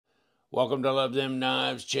Welcome to Love Them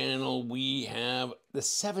Knives channel. We have the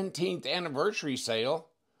 17th anniversary sale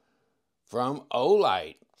from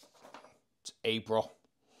Olight. It's April.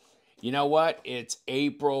 You know what? It's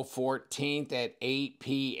April 14th at 8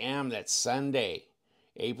 p.m. That's Sunday.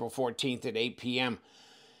 April 14th at 8 p.m.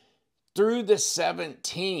 through the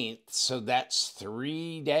 17th. So that's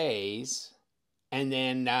 3 days. And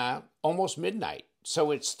then almost midnight.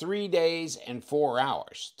 So it's 3 days and 4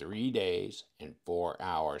 hours. 3 days and 4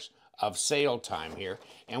 hours of sale time here.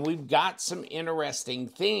 And we've got some interesting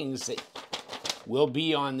things that will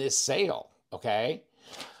be on this sale, okay?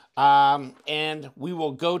 And we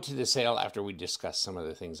will go to the sale after we discuss some of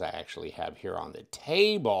the things I actually have here on the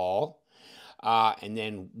table. And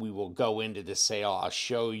then we will go into the sale. I'll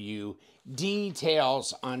show you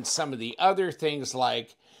details on some of the other things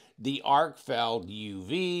like the Arkfeld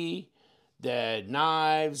UV, the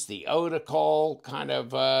knives, the Olightstore kind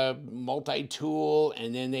of multi-tool,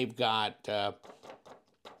 and then they've got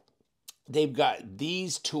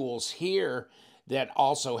these tools here that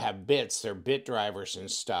also have bits. They're bit drivers and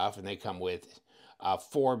stuff, and they come with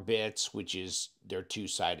 4 bits, which is they're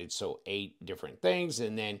two-sided, so 8 different things.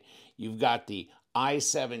 And then you've got the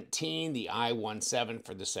I-17, the I-17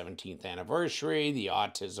 for the 17th anniversary, the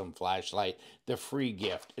autism flashlight, the free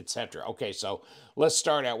gift, etc. Okay, so let's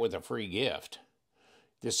start out with a free gift.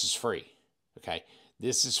 This is free, okay?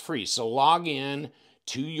 This is free. So log in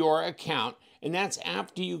to your account, and that's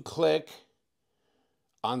after you click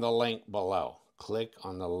on the link below. Click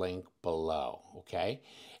on the link below, okay?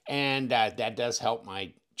 And that does help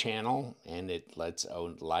my channel, and it lets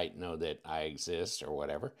Olight know that I exist or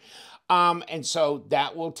whatever. And so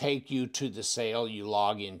that will take you to the sale. You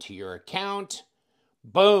log into your account.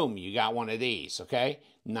 Boom, you got one of these, okay?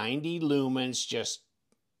 90 lumens, just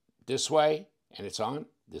this way, and it's on,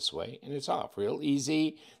 this way, and it's off. Real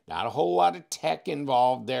easy, not a whole lot of tech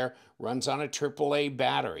involved there. Runs on a AAA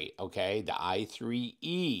battery, okay? The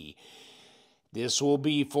i3E. This will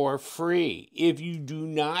be for free. If you do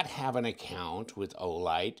not have an account with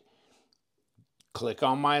Olight, click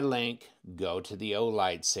on my link, go to the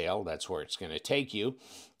Olight sale, that's where it's going to take you,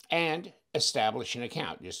 and establish an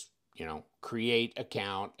account. Just, you know, create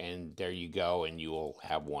account, and there you go, and you will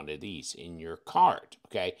have one of these in your cart,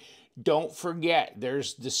 okay? Don't forget,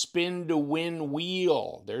 there's the spin to win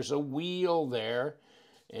wheel. There's a wheel there,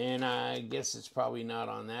 and I guess it's probably not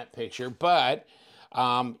on that picture, but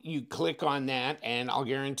you click on that, and I'll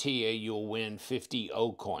guarantee you, you'll win 50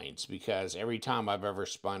 O coins, because every time I've ever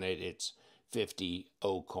spun it, it's 50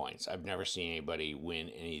 O coins. I've never seen anybody win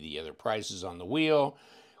any of the other prizes on the wheel,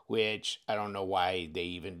 which I don't know why they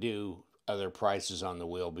even do other prizes on the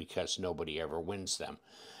wheel, because nobody ever wins them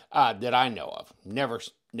that I know of. Never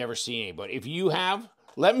seen anybody. If you have,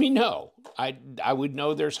 let me know. I would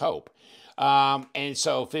know there's hope. And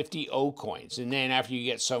so 50 O coins. And then after you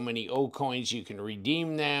get so many O coins, you can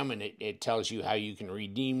redeem them, and it tells you how you can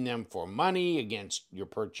redeem them for money against your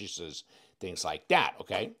purchases, things like that,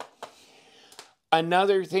 okay?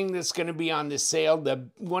 Another thing that's going to be on the sale,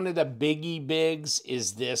 one of the biggie bigs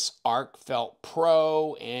is this Arkfeld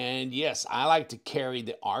Pro. And yes, I like to carry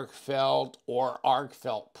the Arkfeld or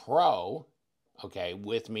Arkfeld Pro, okay,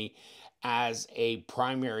 with me as a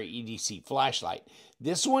primary EDC flashlight.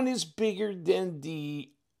 This one is bigger than the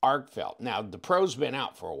Arkfeld. Now, the Pro's been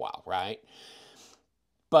out for a while, right?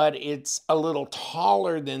 But it's a little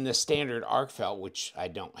taller than the standard Arkfeld, which I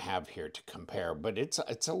don't have here to compare, but it's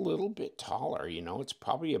a little bit taller, you know. It's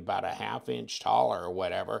probably about a ½ inch taller or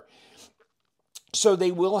whatever. So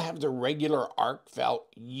they will have the regular Arkfeld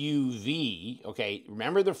UV, okay?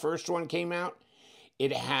 Remember the first one came out?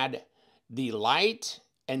 It had the light,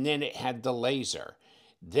 and then it had the laser.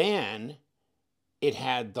 Then it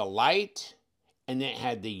had the light, and then it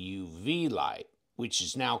had the UV light, which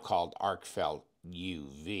is now called Arkfeld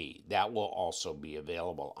UV. That will also be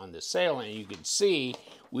available on the sale, and you can see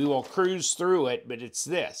we will cruise through it, but it's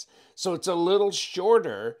this. So it's a little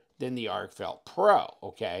shorter than the Arkfeld Pro,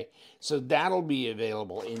 okay? So that'll be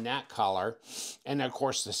available in that color. And of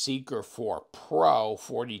course the Seeker 4 Pro,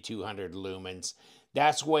 4200 lumens.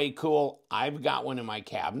 That's way cool. I've got one in my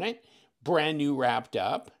cabinet, brand new wrapped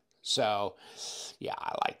up. So yeah,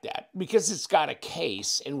 I like that because it's got a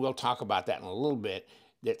case, and we'll talk about that in a little bit,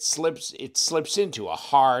 that slips into a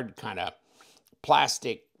hard kind of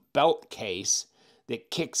plastic belt case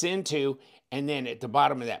that kicks into, and then at the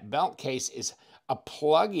bottom of that belt case is a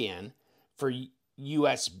plug-in for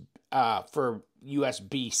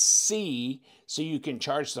USB-C, so you can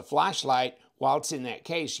charge the flashlight while it's in that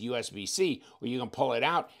case, USB-C, or you can pull it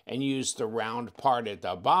out and use the round part at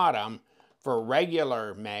the bottom for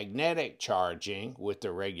regular magnetic charging with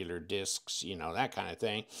the regular discs, you know, that kind of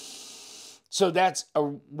thing. So that's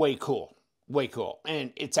way cool. Way cool.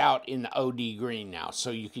 And it's out in the OD green now,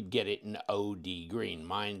 so you could get it in OD green.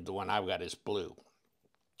 Mine, the one I've got, is blue.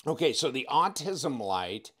 Okay, so the autism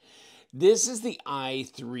light, this is the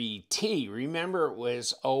i3T. Remember, it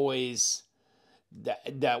was always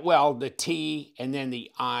the T and then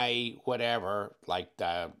the I whatever, like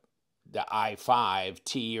the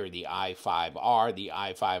i5T or the i5R. The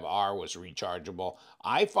i5R was rechargeable.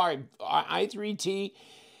 i3T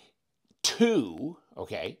 2,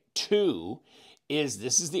 okay, 2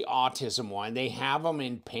 this is the autism one. They have them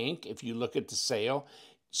in pink. If you look at the sale,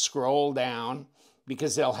 scroll down,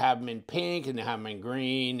 because they'll have them in pink and they have them in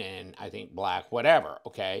green and I think black, whatever,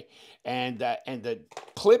 okay? And the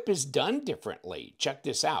clip is done differently. Check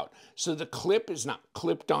this out. So the clip is not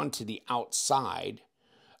clipped onto the outside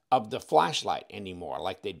of the flashlight anymore,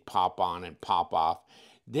 like they'd pop on and pop off.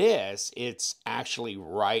 This, it's actually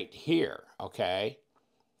right here, okay?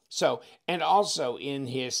 So, and also in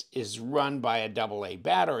his is run by a AA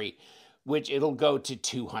battery, which it'll go to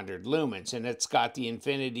 200 lumens, and it's got the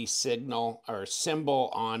infinity signal or symbol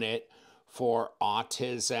on it for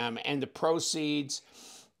autism, and the proceeds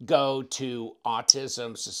go to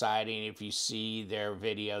Autism Society. And if you see their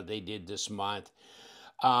video they did this month,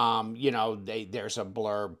 you know, there's a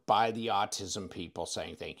blurb by the autism people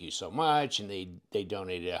saying thank you so much, and they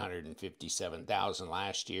donated 157,000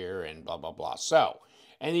 last year, and blah blah blah. So,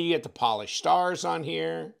 and then you get the polished stars on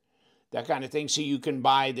here, that kind of thing. So you can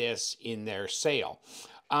buy this in their sale.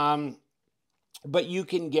 But you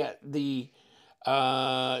can get the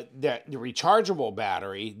rechargeable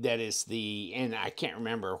battery that is and I can't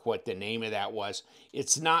remember what the name of that was.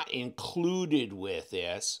 It's not included with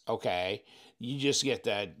this, okay? You just get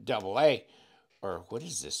the AA, or what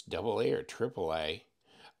is this, AA or AAA?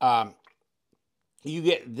 You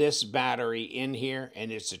get this battery in here,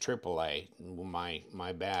 and it's a AAA.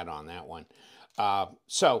 My bad on that one.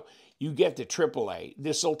 So you get the AAA.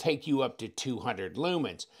 This will take you up to 200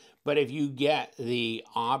 lumens. But if you get the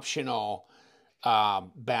optional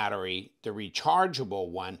battery, the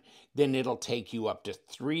rechargeable one, then it'll take you up to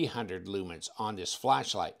 300 lumens on this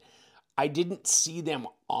flashlight. I didn't see them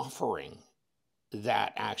offering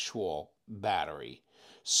that actual battery,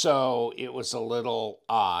 so it was a little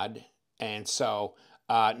odd. And so,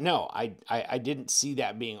 no, I didn't see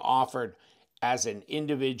that being offered as an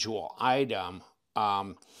individual item.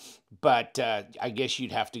 But I guess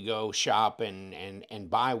you'd have to go shop and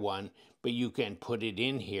buy one, but you can put it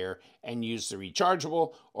in here and use the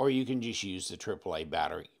rechargeable, or you can just use the AAA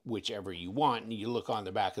battery, whichever you want. And you look on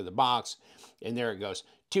the back of the box, and there it goes.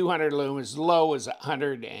 200 lumens, low is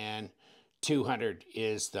 100, and 200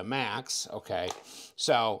 is the max, okay?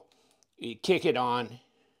 So you kick it on,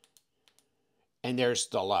 and there's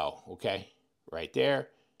the low, okay? Right there.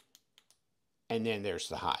 And then there's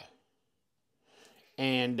the high.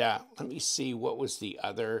 And let me see, what was the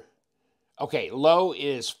other? Okay, low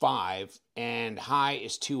is 5 and high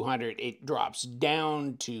is 200. It drops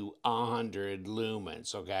down to 100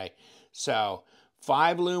 lumens, okay? So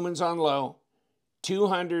 5 lumens on low,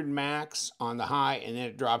 200 max on the high, and then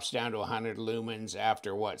it drops down to 100 lumens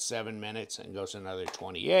after, what, 7 minutes, and goes another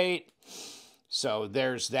 28. So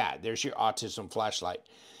there's that. There's your autism flashlight.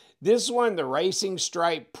 This one, the Racing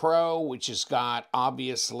Stripe Pro, which has got,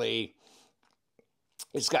 obviously,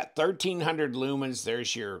 it's got 1300 lumens.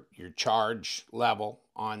 There's your charge level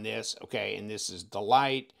on this, okay? And this is the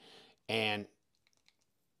light, and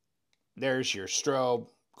there's your strobe,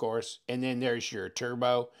 of course, and then there's your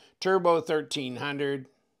turbo 1300.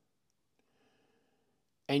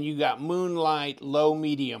 And you got moonlight, low,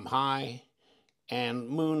 medium, high, and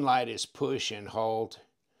moonlight is push and hold.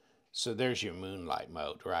 So there's your moonlight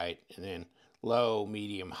mode, right? And then low,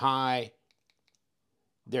 medium, high,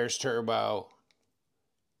 there's turbo,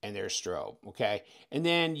 and there's strobe, okay? And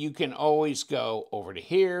then you can always go over to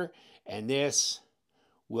here, and this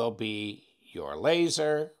will be your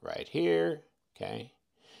laser right here, okay?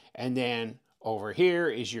 And then over here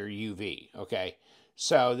is your UV, okay?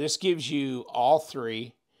 So this gives you all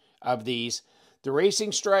 3 of these. The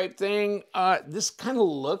Racing Stripe thing, this kind of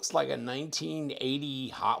looks like a 1980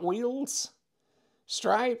 Hot Wheels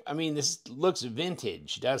stripe. I mean, this looks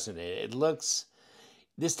vintage, doesn't it?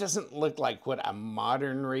 This doesn't look like what a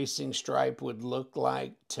modern racing stripe would look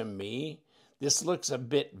like to me. This looks a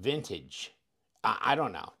bit vintage. I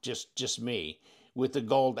don't know, just me, with the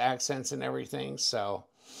gold accents and everything. So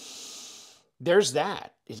there's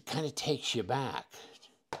that. It kind of takes you back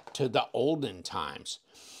to the olden times.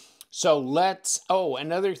 So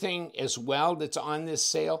another thing as well that's on this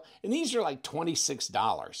sale, and these are like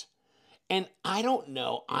 $26. And I don't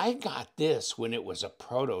know, I got this when it was a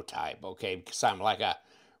prototype, okay, because I'm like a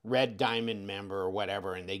Red Diamond member or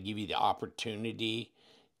whatever, and they give you the opportunity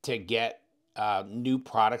to get new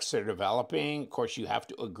products they're developing. Of course, you have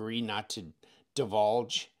to agree not to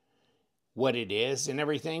divulge what it is and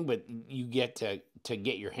everything, but you get to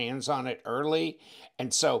get your hands on it early.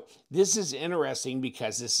 And so this is interesting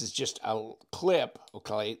because this is just a clip,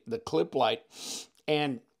 okay, the clip light,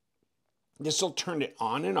 and this will turn it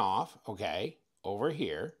on and off, okay, over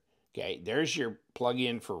here. Okay, there's your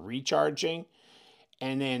plug-in for recharging.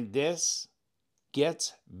 And then this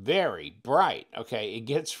gets very bright, okay? It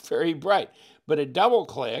gets very bright. But a double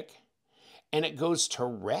click, and it goes to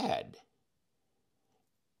red.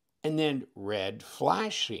 And then red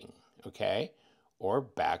flashing, okay? Or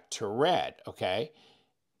back to red, okay?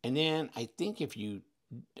 And then I think if you,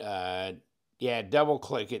 double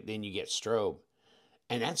click it, then you get strobe.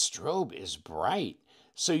 And that strobe is bright.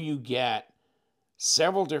 So you get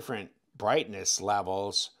several different brightness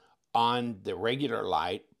levels on the regular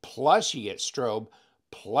light, plus you get strobe,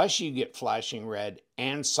 plus you get flashing red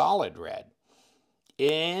and solid red.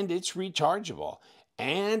 And it's rechargeable.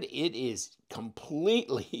 And it is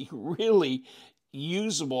completely, really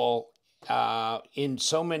usable in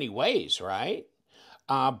so many ways, right?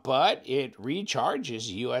 But it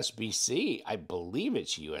recharges USB-C. I believe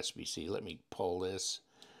it's USB-C. Let me pull this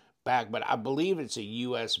back, but I believe it's a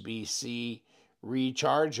USB-C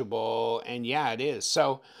rechargeable, and yeah, it is.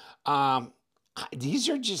 So these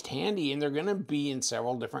are just handy, and they're going to be in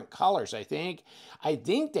several different colors. I think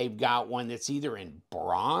they've got one that's either in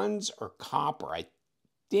bronze or copper. I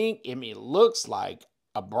mean, it looks like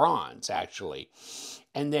a bronze, actually.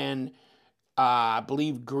 And then I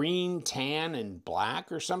believe green, tan, and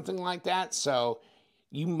black or something like that. So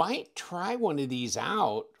you might try one of these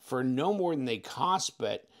out for no more than they cost,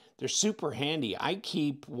 but they're super handy. I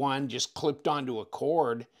keep one just clipped onto a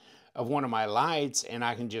cord of one of my lights, and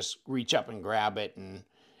I can just reach up and grab it and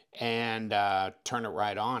turn it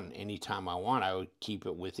right on anytime I want. I would keep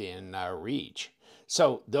it within reach.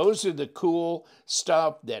 So those are the cool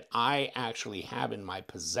stuff that I actually have in my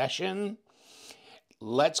possession.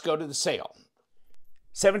 Let's go to the sale.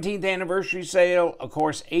 17th anniversary sale, of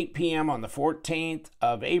course, 8 p.m. on the 14th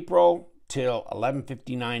of April till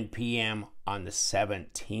 11:59 p.m. on the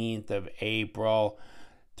 17th of April.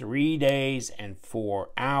 3 days and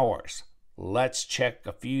 4 hours. Let's check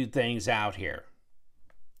a few things out here.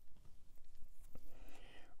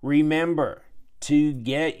 Remember to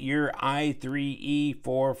get your i3E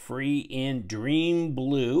for free in Dream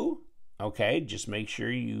Blue. Okay, just make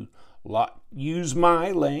sure you use my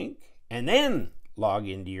link and then log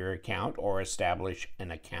into your account or establish an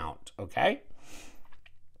account, okay?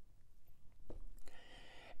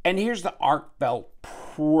 And here's the Arkfeld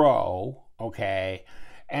Pro, okay?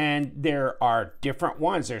 And there are different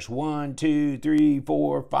ones. There's 1, 2, 3,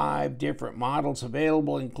 4, 5 different models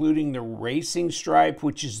available, including the Racing Stripe,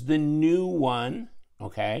 which is the new one,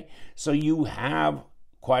 okay? So you have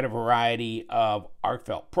quite a variety of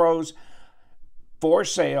Arkfeld Pros for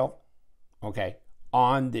sale, okay,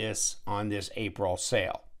 on this April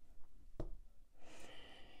sale.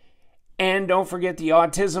 And don't forget the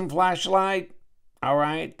autism flashlight. All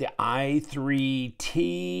right, the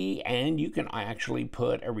i3T, and you can actually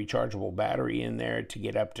put a rechargeable battery in there to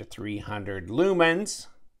get up to 300 lumens.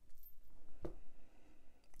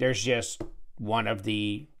 There's just one of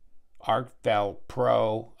the Arkfeld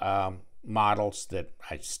Pro models that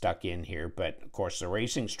I stuck in here, but of course the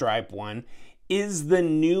Racing Stripe one is the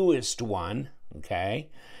newest one,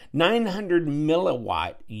 okay? 900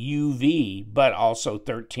 milliwatt UV, but also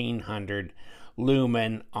 1300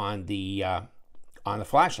 lumen on the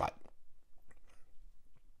flashlight.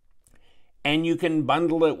 And you can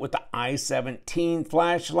bundle it with the i17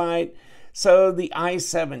 flashlight. So the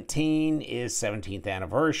i17 is 17th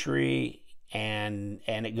anniversary, and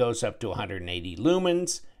it goes up to 180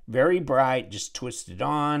 lumens. Very bright, just twist it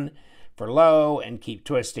on for low and keep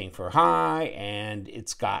twisting for high, and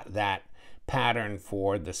it's got that pattern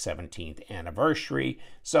for the 17th anniversary.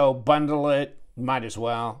 So bundle it, might as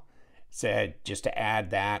well. So just to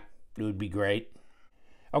add that, it would be great.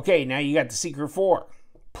 Okay, now you got the Seeker 4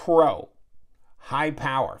 Pro high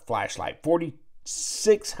power flashlight,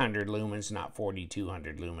 4600 lumens, not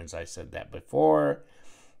 4200 lumens. I said that before.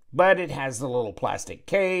 But it has the little plastic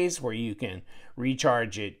case where you can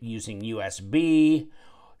recharge it using USB-C,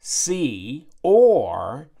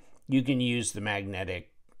 or you can use the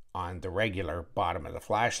magnetic on the regular bottom of the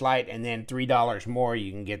flashlight, and then $3 more,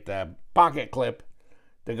 you can get the pocket clip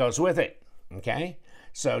that goes with it, okay?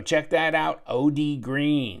 So check that out, OD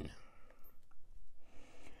Green.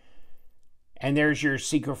 And there's your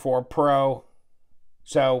Seeker 4 Pro.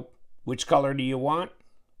 So which color do you want?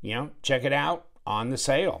 You know, check it out, on the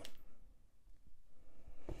sale.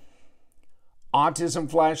 Autism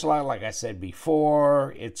flashlight, like I said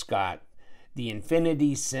before, it's got the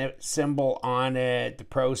infinity symbol on it. The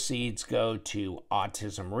proceeds go to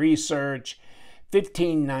autism research.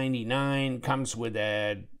 $15.99, comes with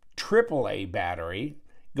a AAA battery,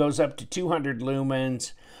 goes up to 200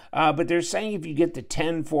 lumens. But they're saying if you get the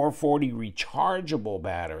 10440 rechargeable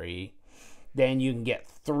battery, then you can get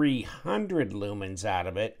 300 lumens out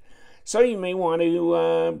of it. So you may want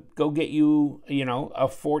to go get you, a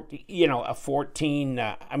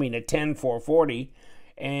 10440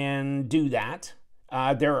 and do that.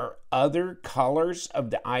 There are other colors of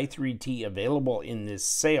the i3T available in this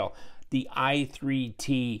sale. The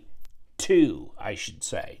i3T2, I should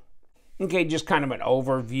say. Okay, just kind of an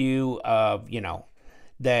overview of,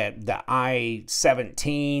 the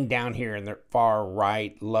I-17 down here in the far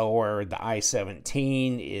right lower. The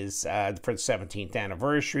I-17 is for the 17th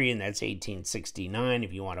anniversary, and that's $1869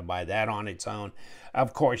 if you want to buy that on its own.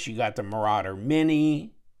 Of course, you got the Marauder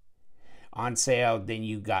Mini on sale. Then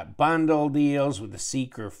you got bundle deals with the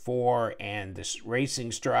Seeker 4 and the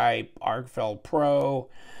Racing Stripe, Arkfeld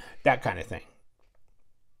Pro, that kind of thing.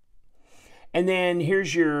 And then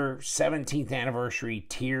here's your 17th anniversary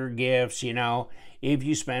tier gifts. If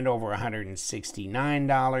you spend over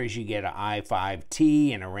 $169, you get an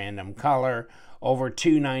i5T in a random color. Over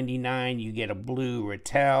 $299, you get a blue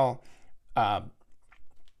Rattel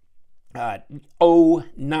O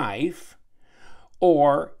knife,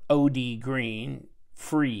 or OD Green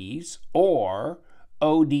Freeze, or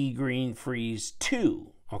OD Green Freeze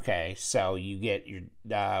 2. Okay, so you get your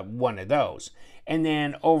one of those. And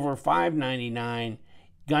then over $5.99,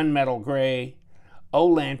 Gunmetal Gray,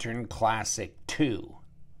 O-Lantern Classic 2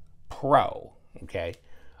 Pro. Okay,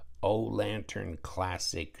 O-Lantern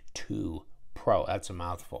Classic 2 Pro. That's a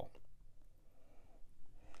mouthful.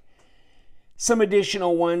 Some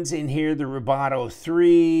additional ones in here, the Rubato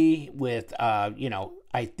 3 with,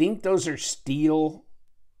 I think those are steel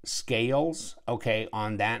scales, okay,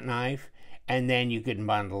 on that knife. And then you can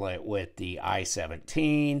bundle it with the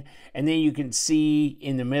I-17. And then you can see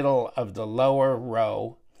in the middle of the lower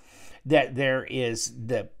row that there is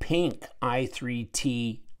the pink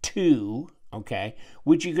i3T2, okay,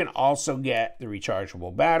 which you can also get the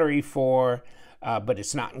rechargeable battery for, but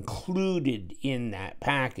it's not included in that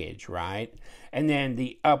package, right? And then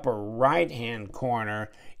the upper right-hand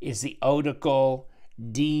corner is the Optical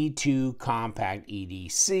D2 Compact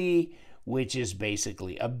EDC, which is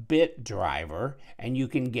basically a bit driver, and you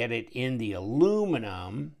can get it in the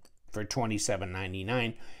aluminum for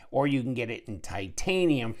 $27.99, or you can get it in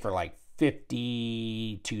titanium for like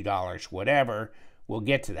 $52, whatever. We'll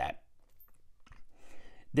get to that.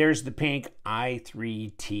 There's the pink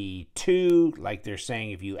i3T2, like they're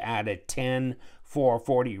saying if you add a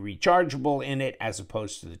 10440 rechargeable in it, as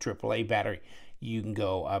opposed to the AAA battery, you can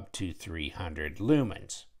go up to 300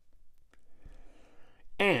 lumens.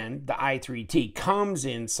 And the i3T comes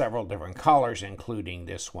in several different colors, including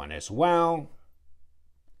this one as well.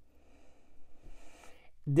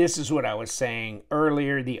 This is what I was saying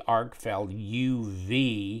earlier, the Arkfeld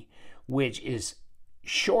UV, which is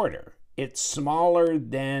shorter. It's smaller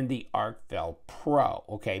than the Arkfeld Pro,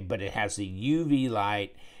 okay, but it has the UV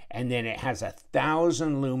light, and then it has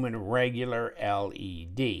 1,000 lumen regular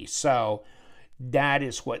LED. So that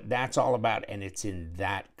is what that's all about, and it's in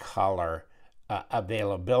that color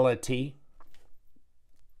availability.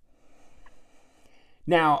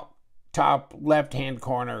 Now, top left-hand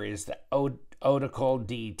corner is the Optical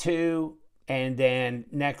D2, and then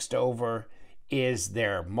next over is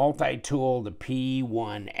their multi-tool, the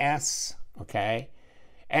P1S, okay?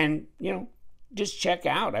 And, just check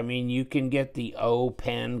out. I mean, you can get the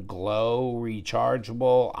O-Pen Glow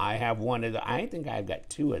rechargeable. I have one of the, I think I've got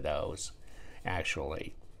two of those,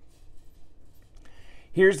 actually.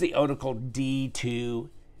 Here's the Optical D2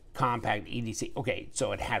 Compact EDC. Okay,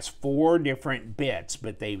 so it has 4 different bits,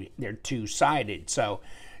 but they're two-sided. So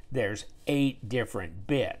there's 8 different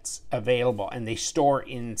bits available, and they store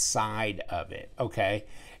inside of it, okay?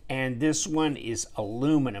 And this one is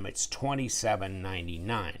aluminum. It's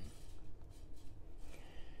 $27.99.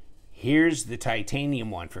 Here's the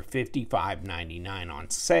titanium one for $55.99 on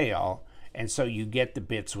sale, and so you get the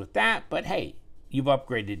bits with that, but hey, you've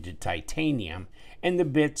upgraded to titanium, and the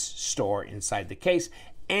bits store inside the case,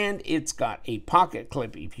 and it's got a pocket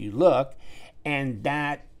clip if you look, and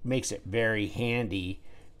that makes it very handy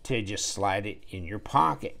to just slide it in your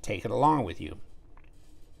pocket, take it along with you.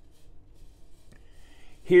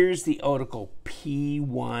 Here's the Optical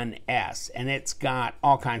P1S, and it's got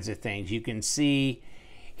all kinds of things. You can see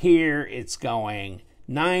here it's going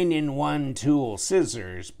 9-in-1 tool,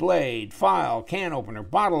 scissors, blade, file, can opener,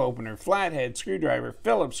 bottle opener, flathead, screwdriver,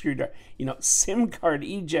 Phillips screwdriver, SIM card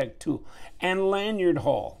eject tool, and lanyard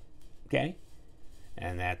hole. Okay?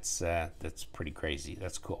 And that's pretty crazy.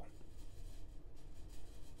 That's cool.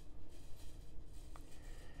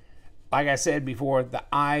 Like I said before, the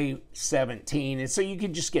i17, and so you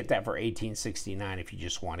could just get that for $18.69 if you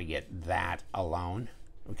just want to get that alone,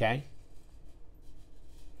 okay?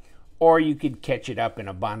 Or you could catch it up in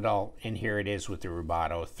a bundle, and here it is with the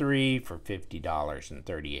Rubato 3 for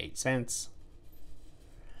 $50.38.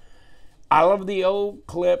 I love the old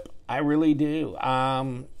clip, I really do.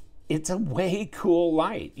 It's a way cool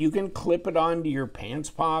light. You can clip it onto your pants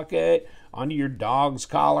pocket, onto your dog's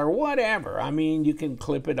collar, whatever. I mean, you can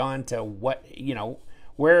clip it onto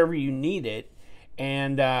wherever you need it,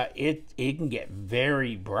 and it can get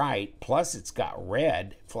very bright. Plus, it's got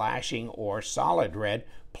red flashing or solid red.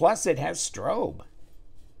 Plus, it has strobe.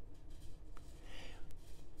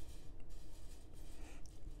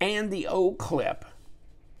 And the O-clip.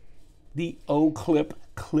 The O-clip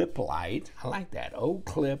clip light. I like that.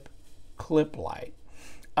 O-clip clip light.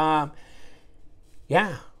 Yeah,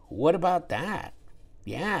 what about that?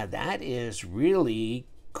 Yeah, that is really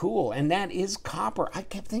cool. And that is copper. I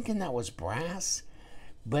kept thinking that was brass,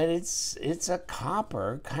 but it's a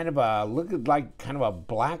copper, kind of a kind of a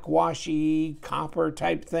black washy copper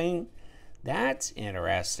type thing. That's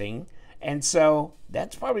interesting. And so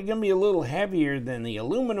that's probably going to be a little heavier than the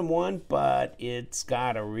aluminum one, but it's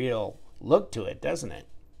got a real look to it, doesn't it?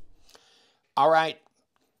 All right.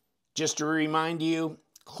 Just to remind you,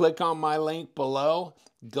 click on my link below.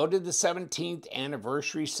 Go to the 17th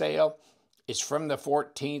anniversary sale. It's from the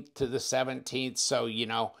 14th to the 17th. So,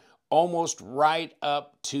 almost right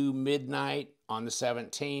up to midnight on the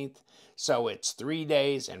 17th. So it's 3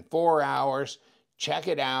 days and 4 hours. Check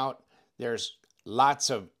it out. There's lots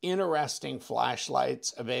of interesting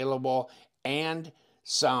flashlights available and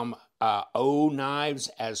some O knives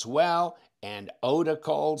as well and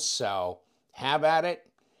odacles. So have at it.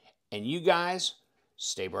 And you guys,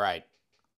 stay bright.